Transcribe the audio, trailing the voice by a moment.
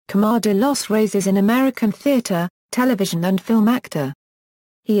Kamar de los Reyes is an American theater, television and film actor.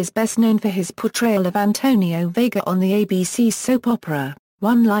 He is best known for his portrayal of Antonio Vega on the ABC soap opera,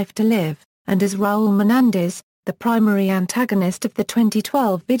 One Life to Live, and as Raul Menendez, the primary antagonist of the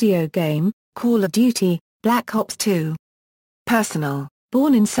 2012 video game, Call of Duty, Black Ops II. Personal: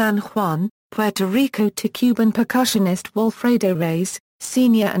 born in San Juan, Puerto Rico to Cuban percussionist Wilfredo Reyes,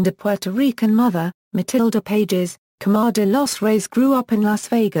 Sr. and a Puerto Rican mother, Matilda Pages, Kamar de los Reyes grew up in Las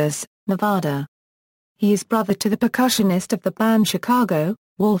Vegas, Nevada. He is brother to the percussionist of the band Chicago,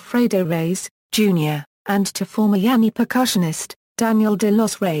 Wilfredo Reyes, Jr., and to former Yanni percussionist, Daniel de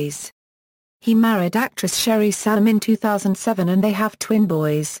los Reyes. He married actress Sherry Salem in 2007 and they have twin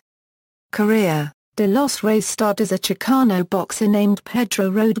boys. Career: De los Reyes starred as a Chicano boxer named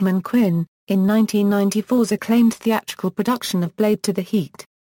Pedro Rodman Quinn, in 1994's acclaimed theatrical production of Blade to the Heat.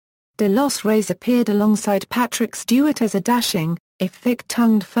 De los Reyes appeared alongside Patrick Stewart as a dashing, if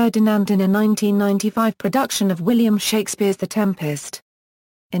thick-tongued Ferdinand in a 1995 production of William Shakespeare's The Tempest.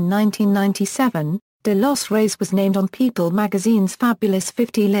 In 1997, De los Reyes was named on People magazine's Fabulous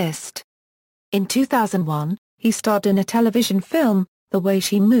 50 list. In 2001, he starred in a television film, The Way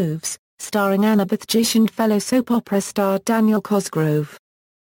She Moves, starring Anna Bethgish and fellow soap opera star Daniel Cosgrove.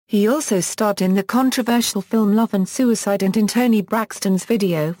 He also starred in the controversial film Love and Suicide and in Toni Braxton's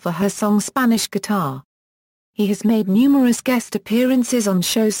video for her song Spanish Guitar. He has made numerous guest appearances on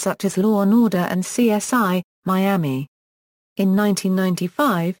shows such as Law & Order and CSI, Miami. In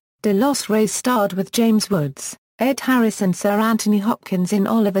 1995, De los Reyes starred with James Woods, Ed Harris and Sir Anthony Hopkins in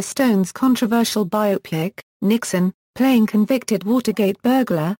Oliver Stone's controversial biopic, Nixon, playing convicted Watergate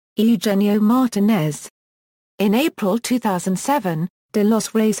burglar, Eugenio Martinez. In April 2007, De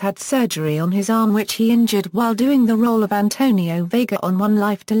los Reyes had surgery on his arm which he injured while doing the role of Antonio Vega on One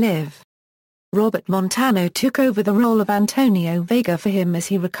Life to Live. Robert Montano took over the role of Antonio Vega for him as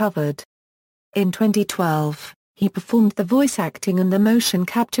he recovered. In 2012, he performed the voice acting and the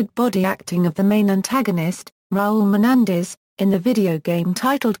motion-captured body acting of the main antagonist, Raul Menendez, in the video game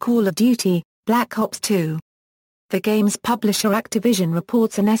titled Call of Duty, Black Ops II. The game's publisher Attribution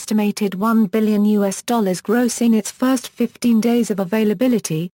reports an estimated $1 billion gross in its first 15 days of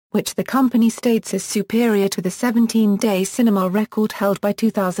availability, which the company states is superior to the 17-day cinema record held by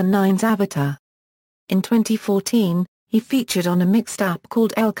 2009's Avatar. In 2014, he featured on a mixed app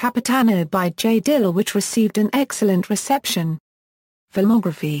called El Capitano by Jay Dilla which received an excellent reception.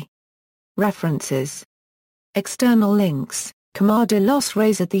 Filmography. References. External links: Kamar de los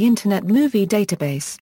Reyes at the Internet Movie Database.